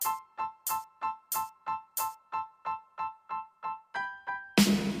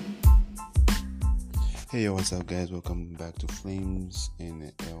Hey, what's up, guys? Welcome back to Flames in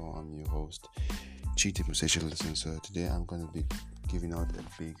the L. I'm your host, Cheating Session Listen. So today I'm going to be giving out a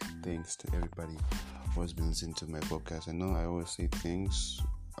big thanks to everybody who has been listening to my podcast. I know I always say thanks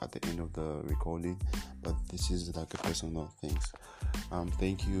at the end of the recording, but this is like a personal thanks.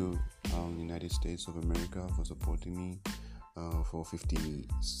 Thank you, United States of America, for supporting me for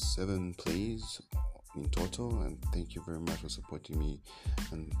 57 plays in total, and thank you very much for supporting me,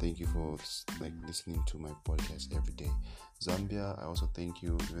 and thank you for listening to my podcast every day. Zambia, I also thank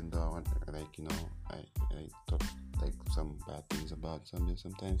you, even though I want I talk some bad things about Zambia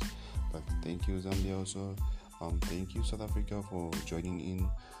sometimes, but thank you, Zambia. Also thank you, South Africa, for joining in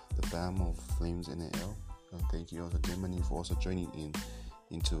the fam of Flames NAL, and thank you also Germany for also joining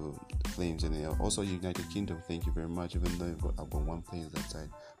into Flames NAL. Also United Kingdom, thank you very much, even though I've got one player that side,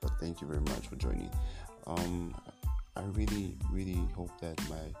 but thank you very much for joining. I really hope that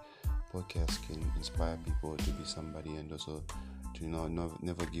my podcast can inspire people to be somebody, and also to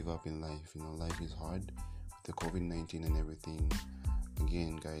never give up in life. Life is hard with the COVID-19 and everything.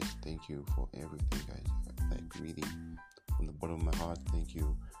 Again, guys, thank you for everything, guys. Really, from the bottom of my heart, thank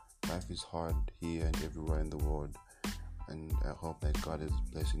you. Life is hard here and everywhere in the world, and I hope that God is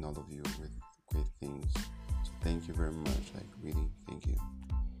blessing all of you with great things. So thank you very much. Really, thank you.